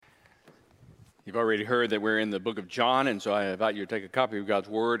You've already heard that we're in the book of John, and so I invite you to take a copy of God's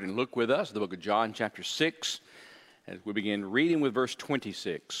Word and look with us, the book of John, chapter 6, as we begin reading with verse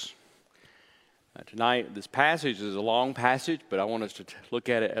 26. Tonight, this passage is a long passage, but I want us to look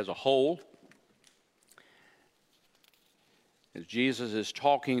at it as a whole. As Jesus is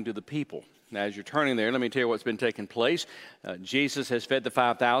talking to the people. Now, as you're turning there, let me tell you what's been taking place. Jesus has fed the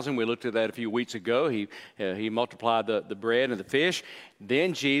 5,000. We looked at that a few weeks ago. He multiplied the bread and the fish.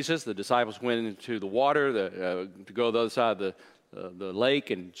 Then Jesus, the disciples went into the water to go to the other side of the lake,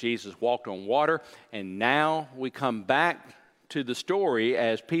 and Jesus walked on water. And now we come back to the story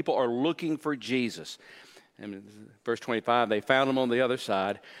as people are looking for Jesus. And verse 25, they found him on the other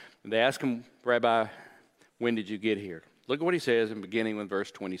side. And they asked him, Rabbi, when did you get here? Look at what he says in beginning with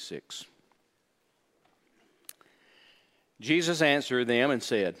verse 26. Jesus answered them and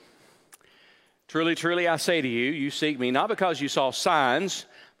said, Truly, truly, I say to you, you seek me not because you saw signs,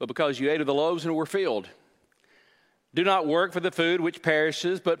 but because you ate of the loaves and were filled. Do not work for the food which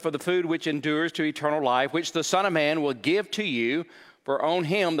perishes, but for the food which endures to eternal life, which the Son of Man will give to you, for on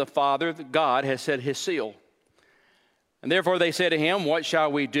him the Father, God, has set his seal. And therefore they said to him, What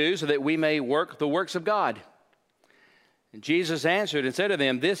shall we do so that we may work the works of God? And Jesus answered and said to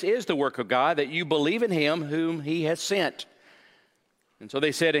them, This is the work of God, that you believe in him whom he has sent. And so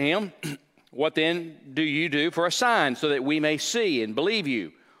they said to him, What then do you do for a sign so that we may see and believe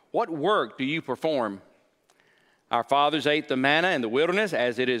you? What work do you perform? Our fathers ate the manna in the wilderness,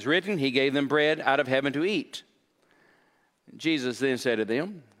 as it is written, He gave them bread out of heaven to eat. And Jesus then said to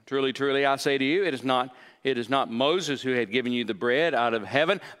them, Truly, truly, I say to you, it is not Moses who had given you the bread out of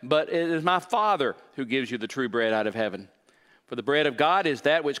heaven, but it is my Father who gives you the true bread out of heaven. For the bread of God is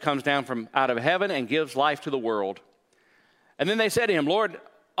that which comes down from out of heaven and gives life to the world. And then they said to him, Lord,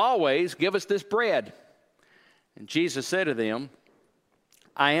 always give us this bread. And Jesus said to them,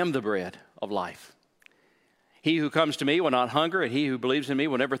 I am the bread of life. He who comes to me will not hunger, and he who believes in me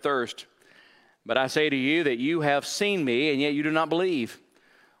will never thirst. But I say to you that you have seen me, and yet you do not believe.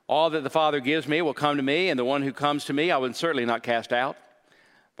 All that the Father gives me will come to me, and the one who comes to me I will certainly not cast out.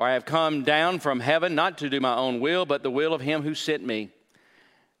 For I have come down from heaven not to do my own will, but the will of him who sent me.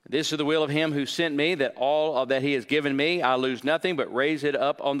 This is the will of him who sent me, that all of that he has given me, I lose nothing, but raise it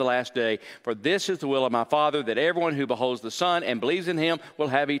up on the last day. For this is the will of my Father, that everyone who beholds the Son and believes in him will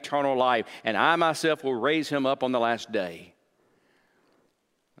have eternal life, and I myself will raise him up on the last day.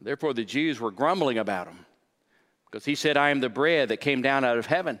 Therefore the Jews were grumbling about him, because he said, I am the bread that came down out of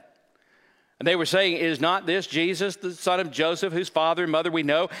heaven. And they were saying, Is not this Jesus, the son of Joseph, whose father and mother we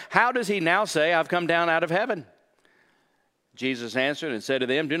know? How does he now say, I've come down out of heaven? Jesus answered and said to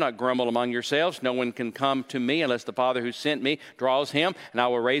them, Do not grumble among yourselves. No one can come to me unless the Father who sent me draws him, and I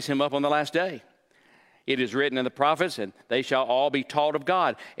will raise him up on the last day. It is written in the prophets, and they shall all be taught of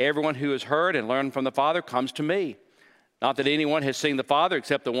God. Everyone who has heard and learned from the Father comes to me. Not that anyone has seen the Father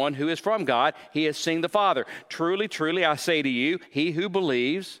except the one who is from God. He has seen the Father. Truly, truly, I say to you, he who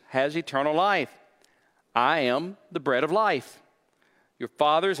believes has eternal life. I am the bread of life. Your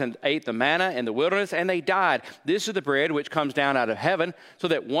fathers ate the manna in the wilderness, and they died. This is the bread which comes down out of heaven, so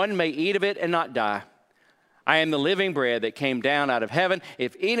that one may eat of it and not die. I am the living bread that came down out of heaven.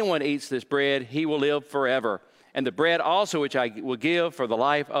 If anyone eats this bread, he will live forever. And the bread also which I will give for the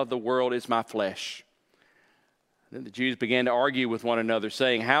life of the world is my flesh. Then the Jews began to argue with one another,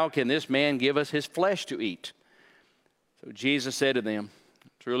 saying, How can this man give us his flesh to eat? So Jesus said to them,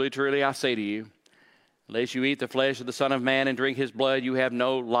 Truly, truly, I say to you, unless you eat the flesh of the Son of Man and drink his blood, you have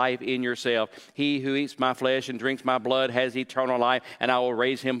no life in yourself. He who eats my flesh and drinks my blood has eternal life, and I will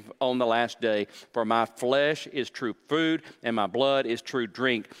raise him on the last day. For my flesh is true food, and my blood is true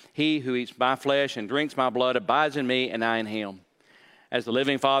drink. He who eats my flesh and drinks my blood abides in me, and I in him. As the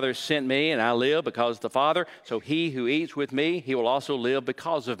living Father sent me, and I live because of the Father, so he who eats with me, he will also live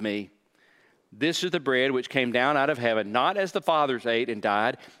because of me. This is the bread which came down out of heaven, not as the fathers ate and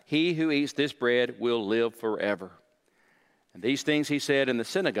died. He who eats this bread will live forever. And these things he said in the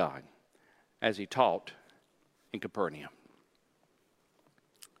synagogue as he taught in Capernaum.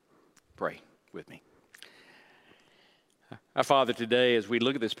 Pray with me. Our Father, today, as we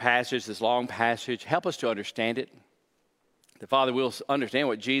look at this passage, this long passage, help us to understand it. The Father will understand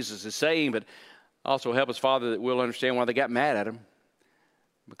what Jesus is saying, but also help us, Father, that we'll understand why they got mad at him.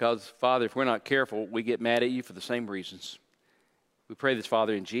 Because, Father, if we're not careful, we get mad at you for the same reasons. We pray this,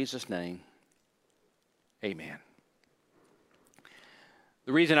 Father, in Jesus' name. Amen.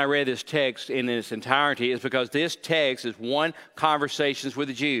 The reason I read this text in its entirety is because this text is one conversations with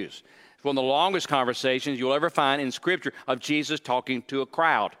the Jews. It's one of the longest conversations you'll ever find in Scripture of Jesus talking to a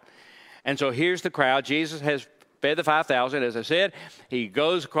crowd. And so here's the crowd. Jesus has fed the 5,000. As I said, he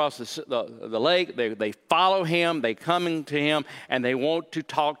goes across the lake. They follow him. They come to him, and they want to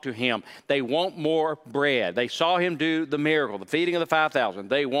talk to him. They want more bread. They saw him do the miracle, the feeding of the 5,000.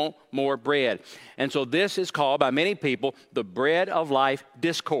 They want more bread. And so this is called by many people the bread of life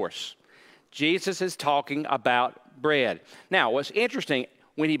discourse. Jesus is talking about bread. Now, what's interesting,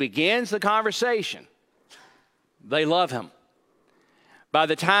 when he begins the conversation, they love him. By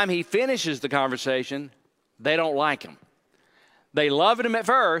the time he finishes the conversation, they don't like him. They loved him at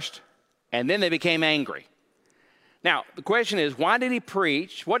first, and then they became angry. Now, the question is, why did he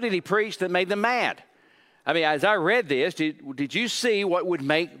preach? What did he preach that made them mad? I mean, as I read this, did you see what would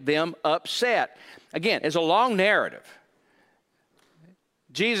make them upset? Again, it's a long narrative.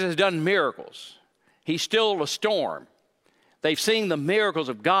 Jesus has done miracles. He stilled a storm. They've seen the miracles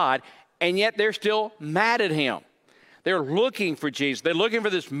of God, and yet they're still mad at him. They're looking for Jesus. They're looking for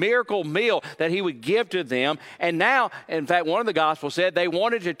this miracle meal that he would give to them. And now, in fact, one of the Gospels said they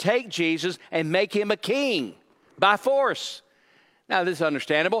wanted to take Jesus and make him a king by force. Now, this is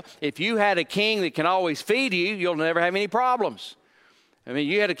understandable. If you had a king that can always feed you, you'll never have any problems. I mean,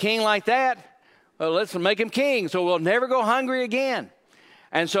 you had a king like that, well, let's make him king so we'll never go hungry again.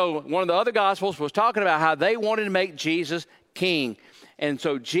 And so one of the other Gospels was talking about how they wanted to make Jesus king. And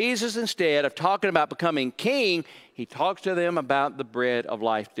so Jesus, instead of talking about becoming king, he talks to them about the bread of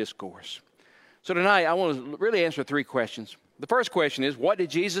life discourse. So tonight, I want to really answer three questions. The first question is, what did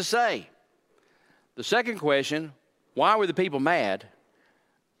Jesus say? The second question, why were the people mad?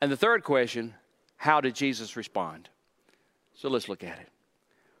 And the third question, how did Jesus respond? So let's look at it.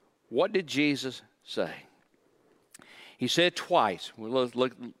 What did Jesus say? He said twice. Well, let's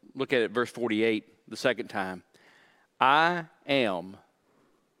look at it, verse 48, the second time. I am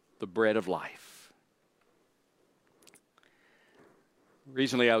the bread of life.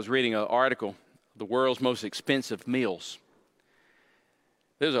 Recently, I was reading an article, The World's Most Expensive Meals.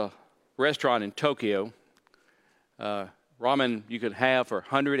 There's a restaurant in Tokyo, ramen you could have for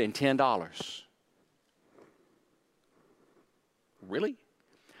 $110. Really?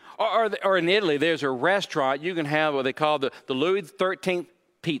 Or in Italy, there's a restaurant you can have what they call the Louis XIII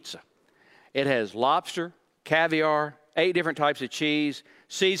pizza. It has lobster, caviar, 8 different types of cheese,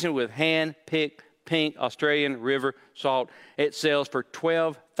 seasoned with hand-picked pink Australian river salt. It sells for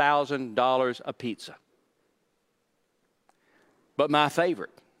 $12,000 a pizza. But my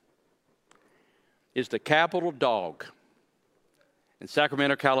favorite is the Capital Dog in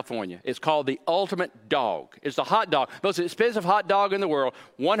Sacramento, California. It's called the Ultimate Dog. It's the hot dog, most expensive hot dog in the world,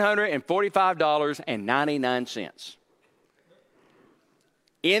 $145.99.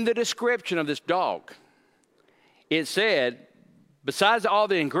 In the description of this dog, it said, besides all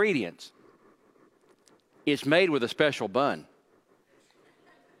the ingredients, it's made with a special bun.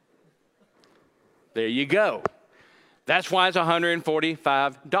 There you go. That's why it's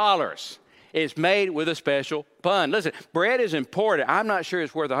 $145. It's made with a special bun. Listen, bread is important. I'm not sure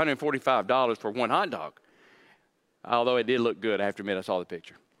it's worth $145 for one hot dog, although it did look good. I have to admit, I saw the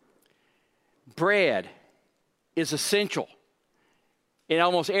picture. Bread is essential in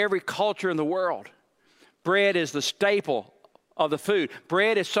almost every culture in the world. Bread is the staple of the food.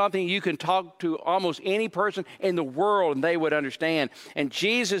 Bread is something you can talk to almost any person in the world and they would understand. And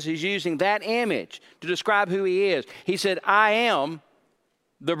Jesus is using that image to describe who he is. He said, I am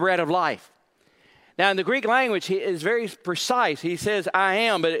the bread of life. Now, in the Greek language, he is very precise. He says, I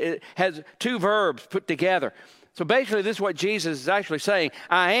am, but it has 2 verbs put together. So basically, this is what Jesus is actually saying.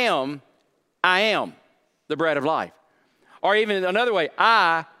 I am the bread of life. Or even another way,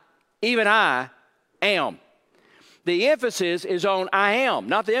 I am. The emphasis is on I am,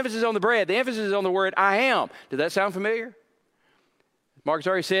 not the emphasis on the bread. The emphasis is on the word I am. Does that sound familiar? Mark's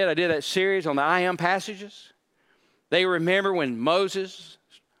already said I did that series on the I am passages. They remember when Moses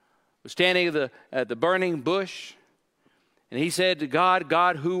was standing at the burning bush, and he said to God,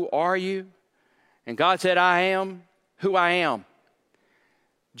 God, who are you? And God said, I am who I am.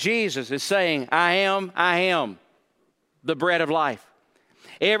 Jesus is saying, I am the bread of life.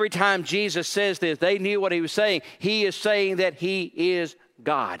 Every time Jesus says this, they knew what he was saying. He is saying that he is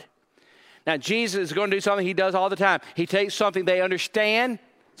God. Now, Jesus is going to do something he does all the time. He takes something they understand,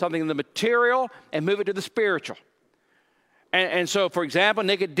 something in the material, and move it to the spiritual. And so, for example,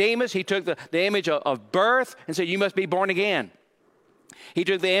 Nicodemus, he took the image of birth and said, you must be born again. He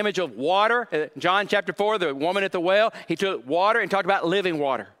took the image of water. John chapter 4, the woman at the well, he took water and talked about living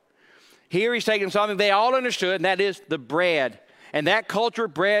water. Here he's taking something they all understood, and that is the bread. And that culture,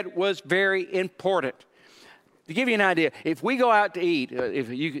 bread was very important. To give you an idea, if we go out to eat, if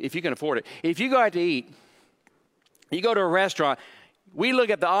you can afford it, if you go out to eat, you go to a restaurant, we look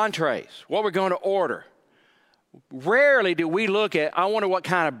at the entrees, what we're going to order. Rarely do we look at, I wonder what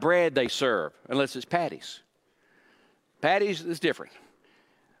kind of bread they serve, unless it's patties. Patties is different.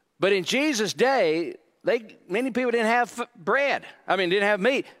 But in Jesus' day, many people didn't have bread. Didn't have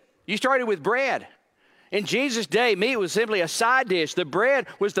meat. You started with bread. In Jesus' day, meat was simply a side dish. The bread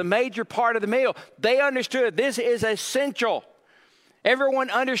was the major part of the meal. They understood this is essential. Everyone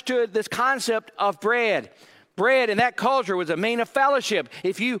understood this concept of bread. Bread in that culture was a mean of fellowship.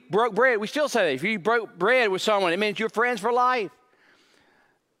 If you broke bread, we still say that. If you broke bread with someone, it means you're friends for life.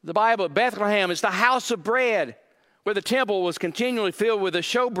 The Bible, Bethlehem, is the house of bread, where the temple was continually filled with the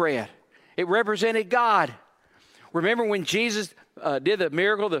showbread. It represented God. Remember when Jesus did the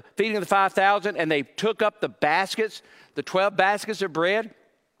miracle, the feeding of the 5,000, and they took up the baskets, the 12 baskets of bread?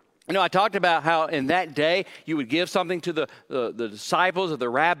 I talked about how in that day you would give something to the disciples of the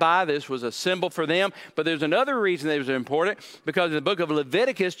rabbi. This was a symbol for them. But there's another reason that it was important, because in the book of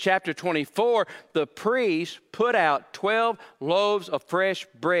Leviticus, chapter 24, the priests put out 12 loaves of fresh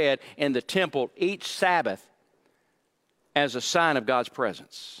bread in the temple each Sabbath as a sign of God's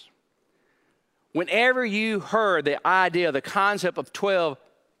presence. Whenever you heard the idea, the concept of 12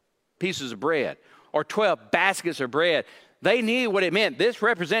 pieces of bread or 12 baskets of bread, they knew what it meant. This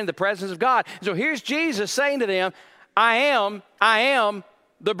represented the presence of God. So here's Jesus saying to them, I am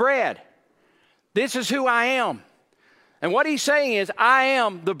the bread. This is who I am. And what he's saying is, I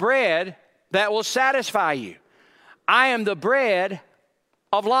am the bread that will satisfy you. I am the bread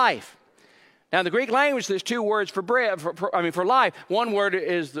of life. Now, in the Greek language, there's two words for bread, for life. One word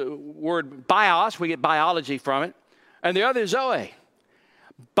is the word bios. We get biology from it. And the other is zoe.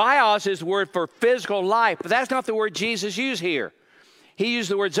 Bios is the word for physical life, but that's not the word Jesus used here. He used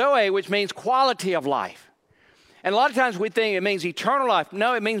the word zoe, which means quality of life. And a lot of times we think it means eternal life.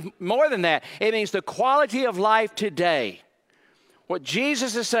 No, it means more than that. It means the quality of life today. What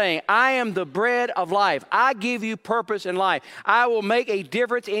Jesus is saying, I am the bread of life. I give you purpose in life. I will make a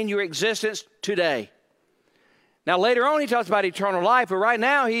difference in your existence today. Now, later on, he talks about eternal life, but right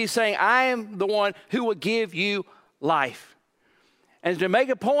now he's saying, I am the one who will give you life. And to make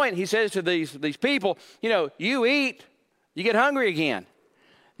a point, he says to these people, you eat, you get hungry again.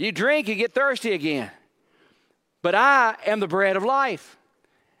 You drink, you get thirsty again. But I am the bread of life.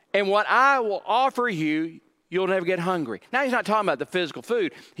 And what I will offer you, you'll never get hungry. Now, he's not talking about the physical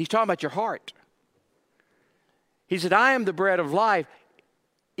food. He's talking about your heart. He said, I am the bread of life.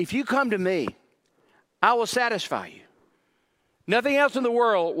 If you come to me, I will satisfy you. Nothing else in the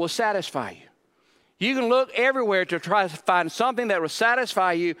world will satisfy you. You can look everywhere to try to find something that will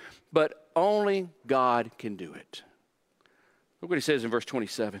satisfy you, but only God can do it. Look what he says in verse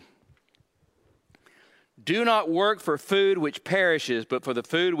 27. Do not work for food which perishes, but for the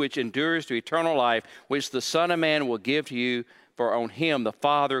food which endures to eternal life, which the Son of Man will give to you, for on him the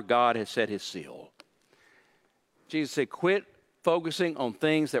Father God has set his seal. Jesus said, quit focusing on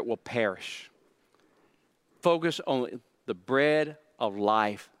things that will perish. Focus on the bread of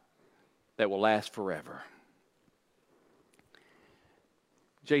life that will last forever.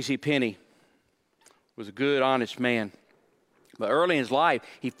 J.C. Penney was a good, honest man. But early in his life,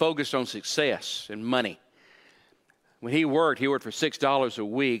 he focused on success and money. When he worked for $6 a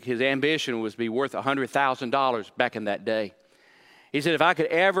week. His ambition was to be worth $100,000 back in that day. He said, if I could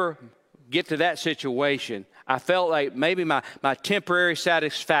ever get to that situation, I felt like maybe my temporary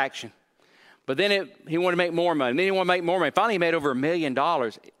satisfaction. But then he wanted to make more money. Then he wanted to make more money. Finally, he made over $1 million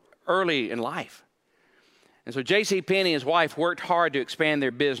early in life. And so J.C. Penney and his wife worked hard to expand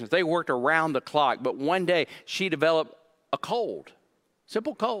their business. They worked around the clock. But one day, she developed a cold,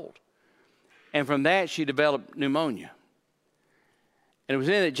 simple cold. And from that, she developed pneumonia. And it was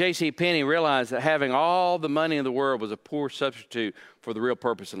then that J.C. Penney realized that having all the money in the world was a poor substitute for the real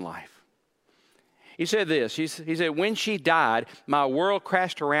purpose in life. He said this, he said, when she died, my world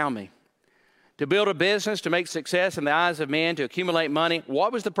crashed around me. To build a business, to make success in the eyes of men, to accumulate money,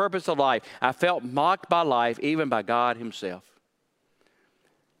 what was the purpose of life? I felt mocked by life, even by God himself.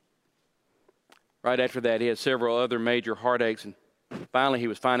 Right after that, he had several other major heartaches, and finally he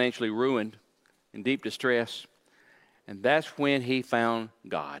was financially ruined, in deep distress. And that's when he found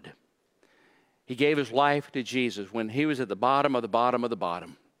God. He gave his life to Jesus when he was at the bottom of the bottom of the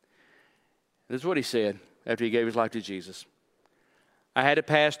bottom. This is what he said after he gave his life to Jesus. I had to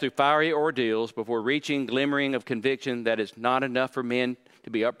pass through fiery ordeals before reaching glimmering of conviction that it's not enough for men to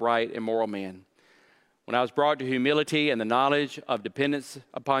be upright and moral men. When I was brought to humility and the knowledge of dependence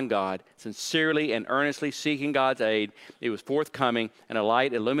upon God, sincerely and earnestly seeking God's aid, it was forthcoming and a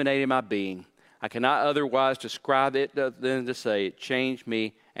light illuminated my being. I cannot otherwise describe it than to say it changed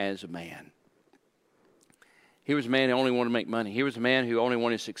me as a man. He was a man who only wanted to make money. He was a man who only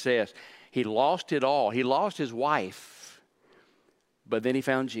wanted success. He lost it all. He lost his wife. But then he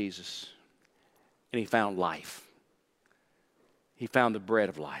found Jesus. And he found life. He found the bread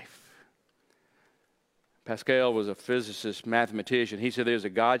of life. Pascal was a physicist, mathematician. He said there's a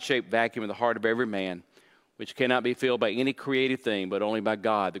God-shaped vacuum in the heart of every man, which cannot be filled by any created thing, but only by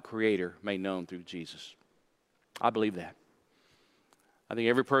God, the Creator, made known through Jesus. I believe that. I think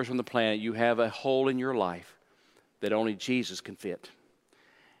every person on the planet, you have a hole in your life that only Jesus can fit.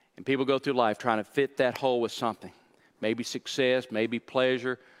 And people go through life trying to fit that hole with something. Maybe success, maybe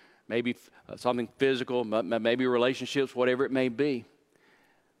pleasure, maybe something physical, maybe relationships, whatever it may be.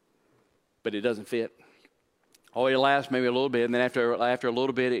 But it doesn't fit. Oh, it lasts maybe a little bit, and then after a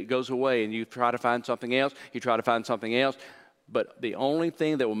little bit, it goes away, and you try to find something else. You try to find something else. But the only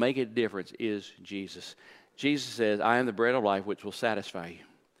thing that will make a difference is Jesus. Jesus says, I am the bread of life which will satisfy you.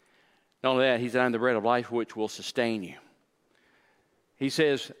 Not only that, he said, I am the bread of life which will sustain you. He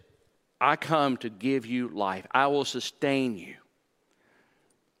says, I come to give you life. I will sustain you.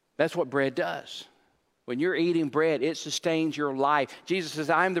 That's what bread does. When you're eating bread, it sustains your life. Jesus says,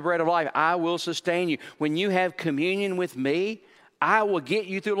 I am the bread of life. I will sustain you. When you have communion with me, I will get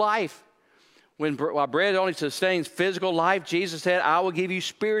you through life. While bread only sustains physical life, Jesus said, I will give you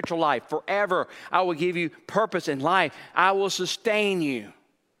spiritual life forever. I will give you purpose in life. I will sustain you.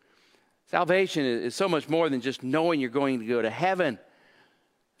 Salvation is so much more than just knowing you're going to go to heaven.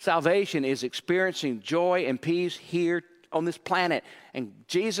 Salvation is experiencing joy and peace here on this planet. And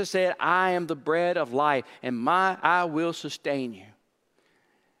Jesus said, I am the bread of life, and I will sustain you.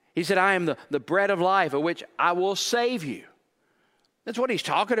 He said, I am the bread of life, of which I will save you. That's what he's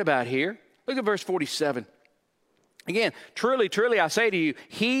talking about here. Look at verse 47. Again, truly, truly, I say to you,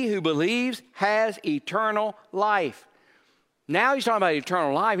 he who believes has eternal life. Now he's talking about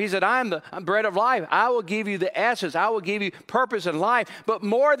eternal life. He said, I'm bread of life. I will give you the essence. I will give you purpose in life. But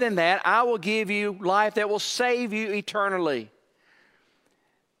more than that, I will give you life that will save you eternally.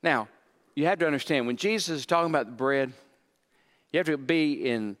 Now, you have to understand, when Jesus is talking about the bread, you have to be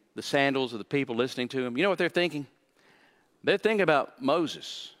in the sandals of the people listening to him. You know what they're thinking? They're thinking about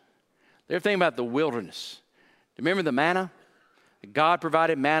Moses. They're thinking about the wilderness. Remember the manna? God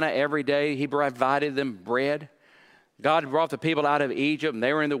provided manna every day. He provided them bread. God brought the people out of Egypt, and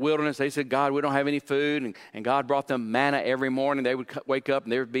they were in the wilderness. They said, God, we don't have any food. And God brought them manna every morning. They would wake up,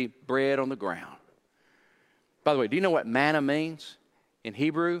 and there would be bread on the ground. By the way, do you know what manna means in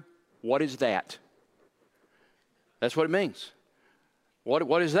Hebrew? What is that? That's what it means.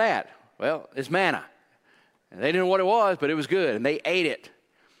 What is that? Well, it's manna. And they didn't know what it was, but it was good, and they ate it.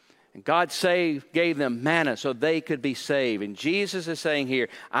 And God gave them manna so they could be saved. And Jesus is saying here,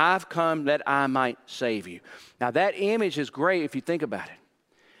 I've come that I might save you. Now that image is great if you think about it.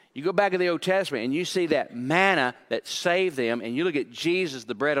 You go back to the Old Testament and you see that manna that saved them, and you look at Jesus,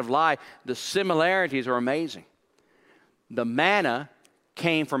 the bread of life, the similarities are amazing. The manna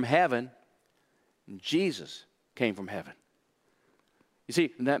came from heaven, and Jesus came from heaven. You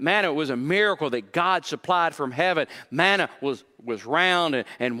see, that manna was a miracle that God supplied from heaven. Manna was round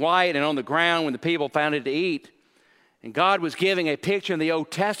and white and on the ground when the people found it to eat. And God was giving a picture in the Old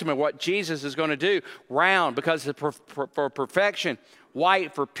Testament of what Jesus is going to do. Round because it's for perfection,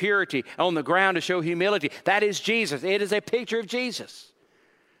 white for purity, on the ground to show humility. That is Jesus. It is a picture of Jesus.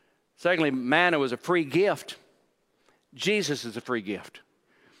 Secondly, manna was a free gift. Jesus is a free gift.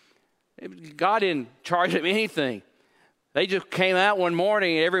 God didn't charge them anything. They just came out one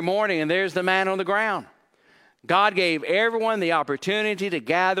morning, every morning, and there's the manna on the ground. God gave everyone the opportunity to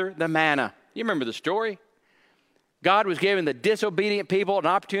gather the manna. You remember the story? God was giving the disobedient people an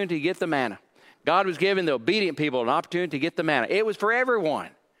opportunity to get the manna. God was giving the obedient people an opportunity to get the manna. It was for everyone.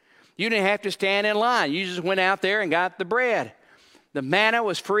 You didn't have to stand in line. You just went out there and got the bread. The manna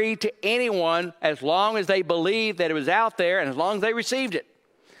was free to anyone as long as they believed that it was out there and as long as they received it.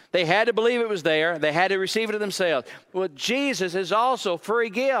 They had to believe it was there. They had to receive it themselves. Well, Jesus is also a free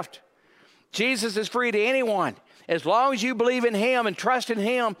gift. Jesus is free to anyone. As long as you believe in him and trust in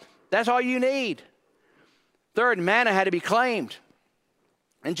him, that's all you need. Third, manna had to be claimed.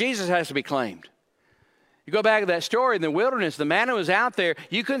 And Jesus has to be claimed. You go back to that story in the wilderness, the manna was out there.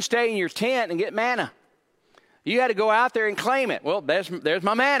 You couldn't stay in your tent and get manna. You had to go out there and claim it. Well, there's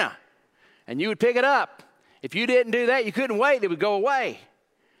my manna. And you would pick it up. If you didn't do that, you couldn't wait. It would go away.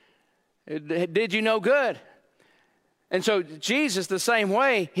 It did you no good. And so Jesus, the same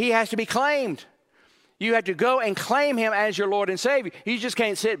way, he has to be claimed. You have to go and claim him as your Lord and Savior. You just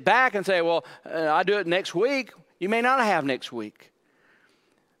can't sit back and say, well, I'll do it next week. You may not have next week.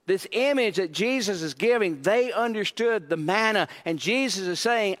 This image that Jesus is giving, they understood the manna. And Jesus is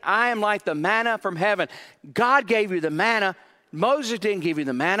saying, I am like the manna from heaven. God gave you the manna. Moses didn't give you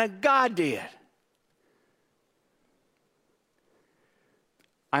the manna, God did.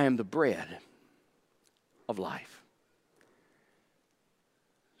 I am the bread of life.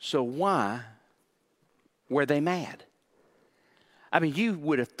 So why were they mad? I mean, you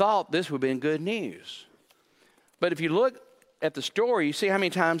would have thought this would have been good news. But if you look at the story, you see how many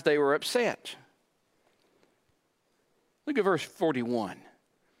times they were upset. Look at verse 41.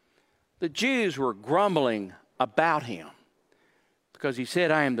 The Jews were grumbling about him because he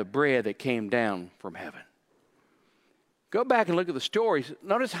said, I am the bread that came down from heaven. Go back and look at the stories.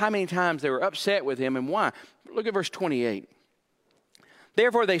 Notice how many times they were upset with him and why. Look at verse 28.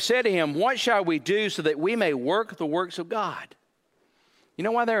 Therefore they said to him, what shall we do so that we may work the works of God? You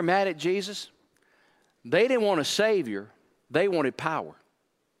know why they were mad at Jesus? They didn't want a Savior. They wanted power.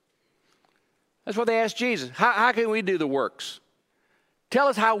 That's what they asked Jesus. How can we do the works? Tell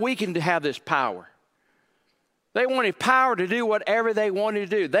us how we can have this power. They wanted power to do whatever they wanted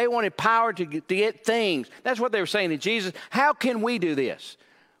to do. They wanted power to get things. That's what they were saying to Jesus. How can we do this?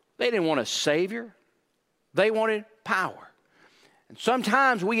 They didn't want a Savior. They wanted power. And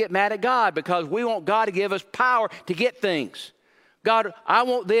sometimes we get mad at God because we want God to give us power to get things. God, I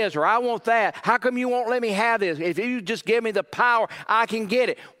want this or I want that. How come you won't let me have this? If you just give me the power, I can get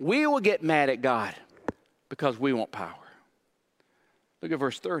it. We will get mad at God because we want power. Look at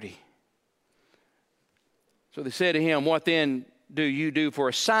verse 30. So they said to him, what then do you do for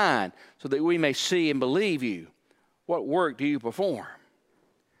a sign so that we may see and believe you? What work do you perform?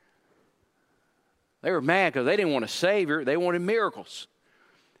 They were mad because they didn't want a Savior. They wanted miracles.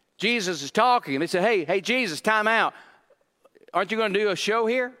 Jesus is talking. And they said, hey, Jesus, time out. Aren't you going to do a show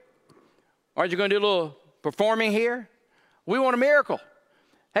here? Aren't you going to do a little performing here? We want a miracle.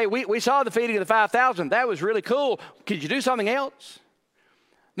 Hey, we saw the feeding of the 5,000. That was really cool. Could you do something else?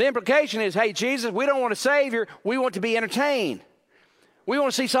 The implication is, hey, Jesus, we don't want a Savior. We want to be entertained. We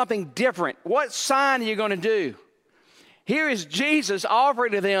want to see something different. What sign are you going to do? Here is Jesus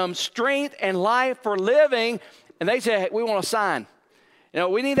offering to them strength and life for living. And they say, hey, we want a sign. You know,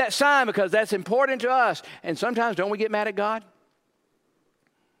 we need that sign because that's important to us. And sometimes don't we get mad at God?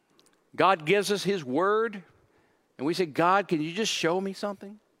 God gives us His word. And we say, God, can you just show me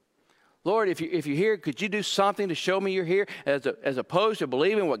something? Lord, if you're here, could you do something to show me you're here? As opposed to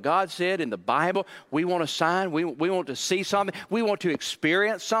believing what God said in the Bible, we want a sign. We want to see something. We want to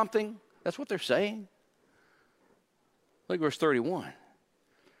experience something. That's what they're saying. Look at verse 31.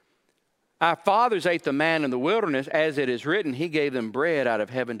 Our fathers ate the manna in the wilderness, as it is written, He gave them bread out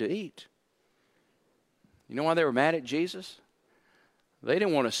of heaven to eat. You know why they were mad at Jesus? They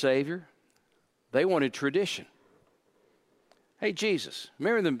didn't want a Savior. They wanted tradition. Hey, Jesus,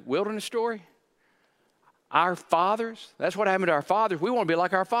 remember the wilderness story? Our fathers, that's what happened to our fathers. We want to be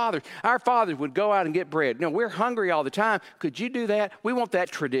like our fathers. Our fathers would go out and get bread. You know, we're hungry all the time. Could you do that? We want that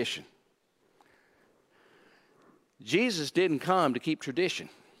tradition. Jesus didn't come to keep tradition.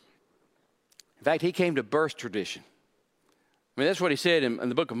 In fact, He came to burst tradition. I mean, that's what He said in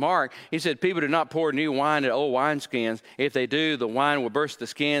the book of Mark. He said, people do not pour new wine into old wineskins. If they do, the wine will burst the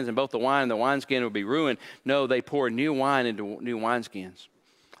skins, and both the wine and the wineskin will be ruined. No, they pour new wine into new wineskins.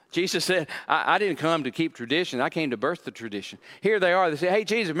 Jesus said, I didn't come to keep tradition. I came to burst the tradition. Here they are. They say, hey,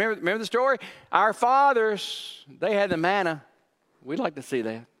 Jesus, remember the story? Our fathers, they had the manna. We'd like to see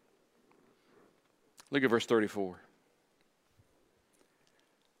that. Look at verse 34.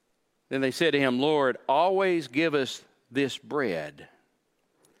 Then they said to Him, Lord, always give us this bread.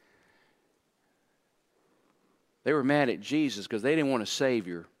 They were mad at Jesus because they didn't want a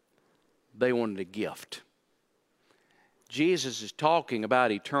Savior. They wanted a gift. Jesus is talking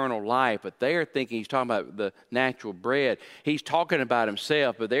about eternal life, but they're thinking He's talking about the natural bread. He's talking about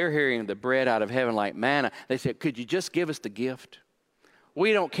Himself, but they're hearing the bread out of heaven like manna. They said, could you just give us the gift?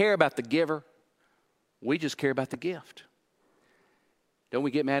 We don't care about the giver. We just care about the gift. Don't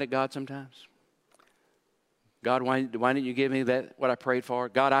we get mad at God sometimes? God, why didn't you give me that, what I prayed for?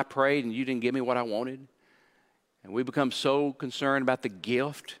 God, I prayed and you didn't give me what I wanted. And we become so concerned about the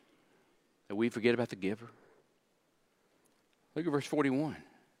gift that we forget about the giver. Look at verse 41.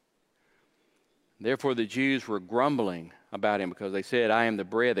 Therefore the Jews were grumbling about Him because they said, I am the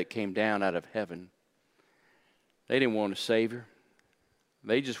bread that came down out of heaven. They didn't want a Savior.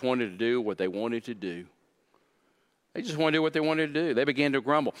 They just wanted to do what they wanted to do. They just wanted to do what they wanted to do. They began to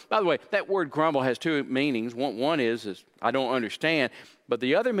grumble. By the way, that word grumble has two meanings. One is I don't understand. But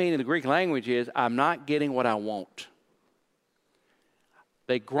the other meaning in the Greek language is I'm not getting what I want.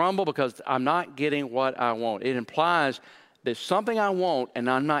 They grumble because I'm not getting what I want. It implies there's something I want and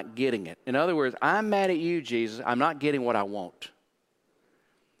I'm not getting it. In other words, I'm mad at you, Jesus. I'm not getting what I want.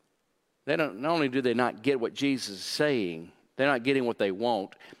 Not only do they not get what Jesus is saying, They're not getting what they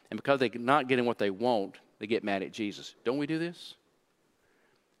want. And because they're not getting what they want, they get mad at Jesus. Don't we do this?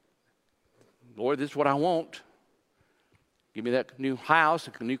 Lord, this is what I want. Give me that new house,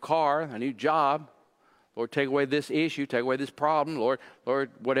 a new car, a new job. Lord, take away this issue, take away this problem. Lord,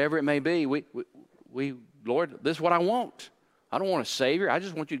 whatever it may be, Lord, this is what I want. I don't want a Savior. I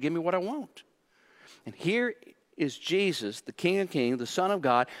just want you to give me what I want. And here is Jesus, the King of Kings, the Son of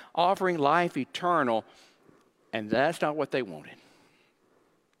God, offering life eternal, and that's not what they wanted.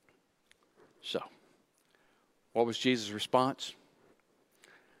 So, what was Jesus' response?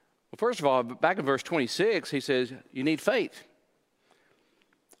 Well, first of all, back in verse 26, he says, you need faith.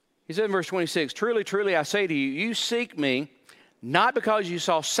 He said in verse 26, truly, truly, I say to you, you seek me not because you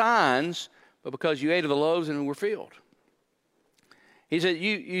saw signs, but because you ate of the loaves and were filled. He said,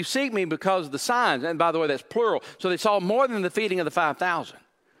 you seek me because of the signs. And by the way, that's plural. So they saw more than the feeding of the 5,000.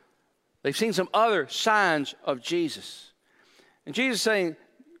 They've seen some other signs of Jesus. And Jesus is saying,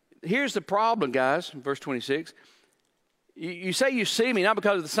 here's the problem, guys, in verse 26. You say you see me not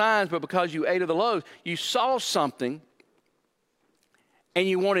because of the signs, but because you ate of the loaves. You saw something, and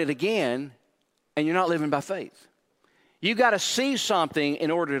you want it again, and you're not living by faith. You got to see something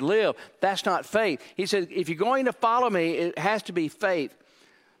in order to live. That's not faith. He said, if you're going to follow me, it has to be faith.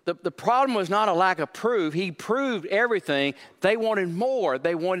 The problem was not a lack of proof. He proved everything. They wanted more.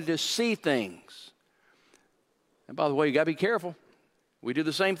 They wanted to see things. And by the way, you got to be careful. We do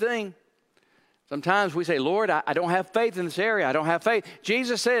the same thing. Sometimes we say, Lord, I don't have faith in this area. I don't have faith.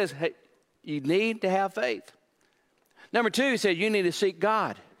 Jesus says, hey, you need to have faith. Number two, he said, you need to seek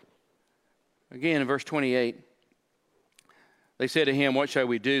God. Again, in verse 28, they said to him, what shall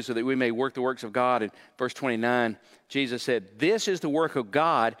we do so that we may work the works of God? In verse 29, Jesus said, this is the work of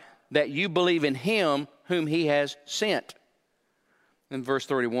God, that you believe in him whom he has sent. In verse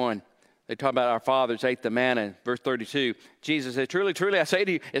 31, they talk about our fathers ate the manna. In verse 32, Jesus said, truly, truly, I say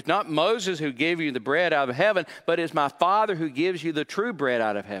to you, it's not Moses who gave you the bread out of heaven, but it's my Father who gives you the true bread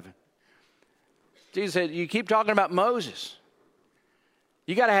out of heaven. Jesus said, you keep talking about Moses.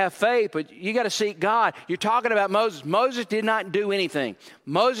 You got to have faith, but you got to seek God. You're talking about Moses. Moses did not do anything.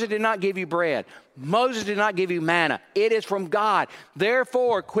 Moses did not give you bread. Moses did not give you manna. It is from God.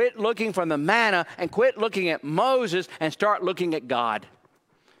 Therefore, quit looking from the manna and quit looking at Moses and start looking at God.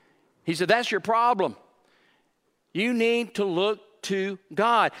 He said, that's your problem. You need to look to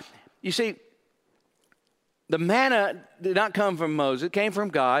God. You see, the manna did not come from Moses. It came from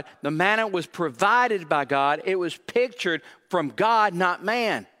God. The manna was provided by God. It was pictured from God, not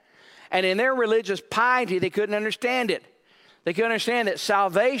man. And in their religious piety, they couldn't understand it. They couldn't understand that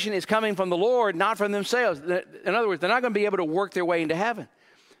salvation is coming from the Lord, not from themselves. In other words, they're not going to be able to work their way into heaven.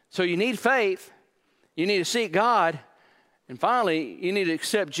 So you need faith. You need to seek God. And finally, you need to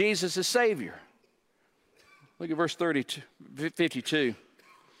accept Jesus as Savior. Look at verse 52.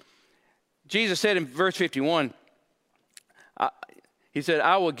 Jesus said in verse 51, he said,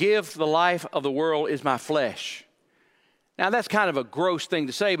 I will give the life of the world is my flesh. Now, that's kind of a gross thing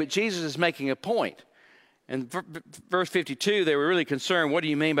to say, but Jesus is making a point. In verse 52, they were really concerned, what do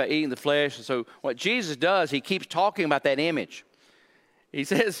you mean by eating the flesh? And so what Jesus does, he keeps talking about that image. He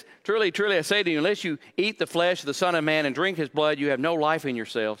says, truly, truly, I say to you, unless you eat the flesh of the Son of Man and drink his blood, you have no life in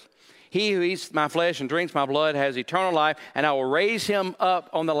yourselves. He who eats my flesh and drinks my blood has eternal life, and I will raise him up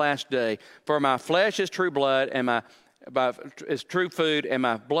on the last day. For my flesh is true blood, and is true food, and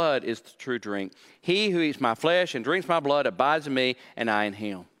my blood is true drink. He who eats my flesh and drinks my blood abides in me, and I in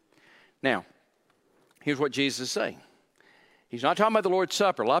him. Now, here's what Jesus is saying. He's not talking about the Lord's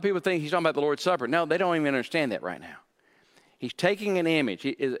Supper. A lot of people think he's talking about the Lord's Supper. No, they don't even understand that right now. He's taking an image.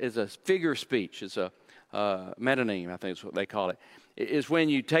 It's a figure of speech. It's a metonym, I think is what they call it. Is when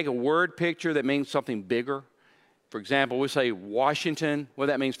you take a word picture that means something bigger. For example, we say Washington. Well,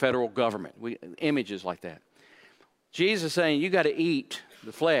 that means federal government. Images like that. Jesus is saying you got to eat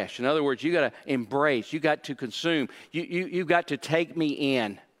the flesh. In other words, you got to embrace. You got to consume. You got to take me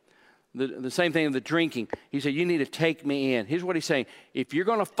in. The same thing with the drinking. He said you need to take me in. Here's what he's saying. If you're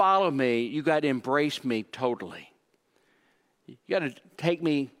going to follow me, you got to embrace me totally. You got to take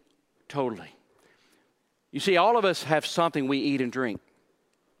me totally. You see, all of us have something we eat and drink.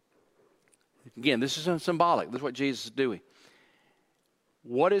 Again, this is symbolic. This is what Jesus is doing.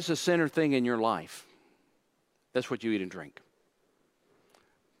 What is the center thing in your life? That's what you eat and drink.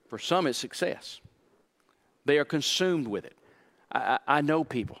 For some, it's success. They are consumed with it. I know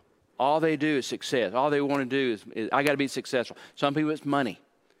people. All they do is success. All they want to do is I got to be successful. Some people, it's money.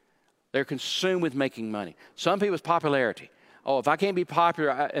 They're consumed with making money. Some people, it's popularity. Oh, if I can't be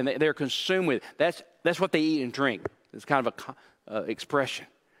popular, and they're consumed with it. That's what they eat and drink. It's kind of a expression.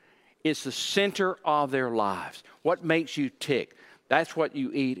 It's the center of their lives. What makes you tick? That's what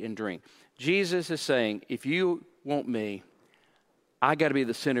you eat and drink. Jesus is saying, if you want me, I got to be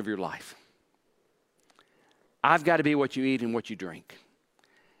the center of your life. I've got to be what you eat and what you drink.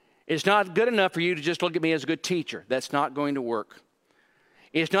 It's not good enough for you to just look at me as a good teacher. That's not going to work.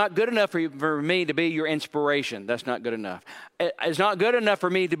 It's not good enough for me to be your inspiration. That's not good enough. It's not good enough for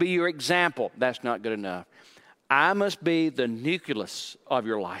me to be your example. That's not good enough. I must be the nucleus of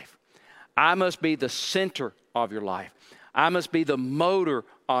your life. I must be the center of your life. I must be the motor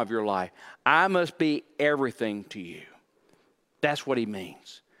of your life. I must be everything to you. That's what he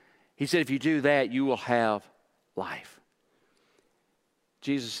means. He said, if you do that, you will have life.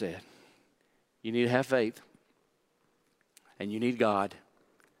 Jesus said, you need to have faith, and you need God,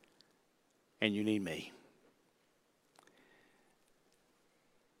 and you need me.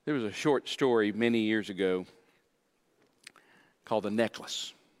 There was a short story many years ago called The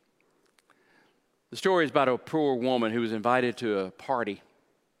Necklace. The story is about a poor woman who was invited to a party.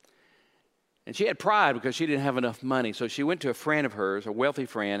 And she had pride because she didn't have enough money. So she went to a friend of hers, a wealthy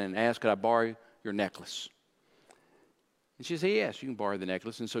friend, and asked, could I borrow your necklace? And she said, yes, you can borrow the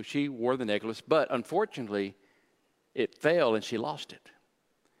necklace. And so she wore the necklace. But unfortunately, it fell and she lost it.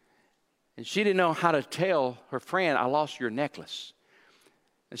 And she didn't know how to tell her friend, I lost your necklace.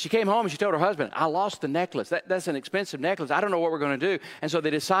 And she came home and she told her husband, I lost the necklace. That's an expensive necklace. I don't know what we're going to do. And so they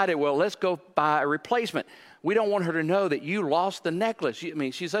decided, well, let's go buy a replacement. We don't want her to know that you lost the necklace.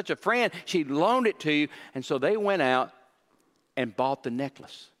 She's such a friend. She loaned it to you. And so they went out and bought the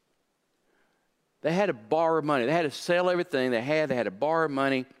necklace. They had to borrow money. They had to sell everything they had. They had to borrow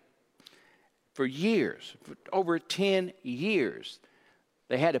money for years, for over 10 years.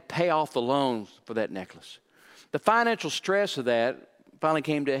 They had to pay off the loans for that necklace. The financial stress of that finally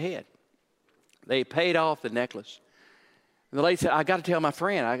came to a head. They paid off the necklace. And the lady said, I got to tell my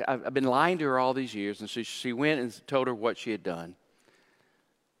friend. I've been lying to her all these years. And so she went and told her what she had done.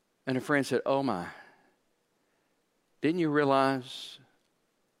 And her friend said, oh my, didn't you realize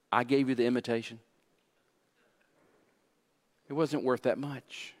I gave you the imitation? It wasn't worth that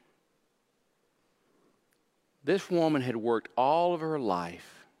much. This woman had worked all of her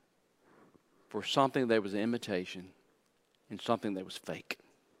life for something that was an imitation and something that was fake.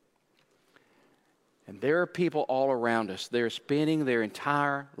 And there are people all around us. They're spending their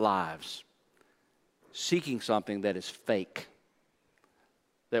entire lives seeking something that is fake,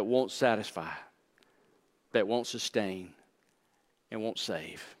 that won't satisfy, that won't sustain, and won't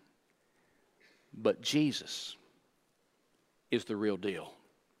save. But Jesus is the real deal.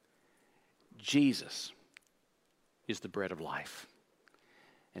 Jesus is the bread of life.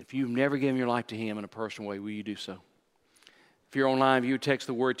 And if you've never given your life to him in a personal way, will you do so? If you're online, you text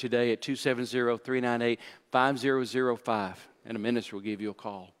the word today at 270-398-5005, and a minister will give you a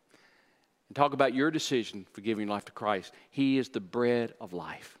call. And talk about your decision for giving your life to Christ. He is the bread of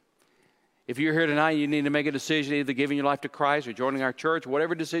life. If you're here tonight, you need to make a decision, either giving your life to Christ or joining our church,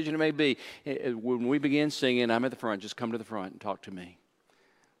 whatever decision it may be. When we begin singing, I'm at the front. Just come to the front and talk to me.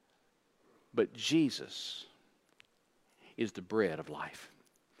 But Jesus is the bread of life.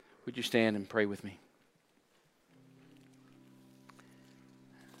 Would you stand and pray with me?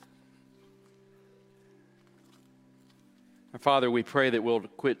 Our Father, we pray that we'll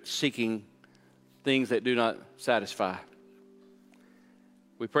quit seeking things that do not satisfy.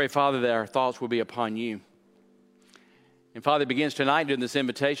 We pray, Father, that our thoughts will be upon you. And Father, it begins tonight during this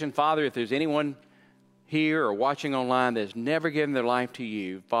invitation. Father, if there's anyone here or watching online that's never given their life to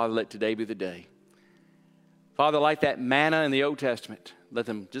you, Father, let today be the day. Father, like that manna in the Old Testament, let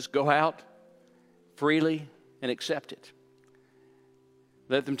them just go out freely and accept it.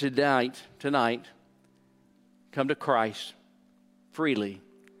 Let them tonight come to Christ freely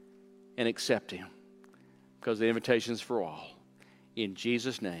and accept him, because the invitation is for all. In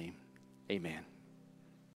Jesus' name, amen.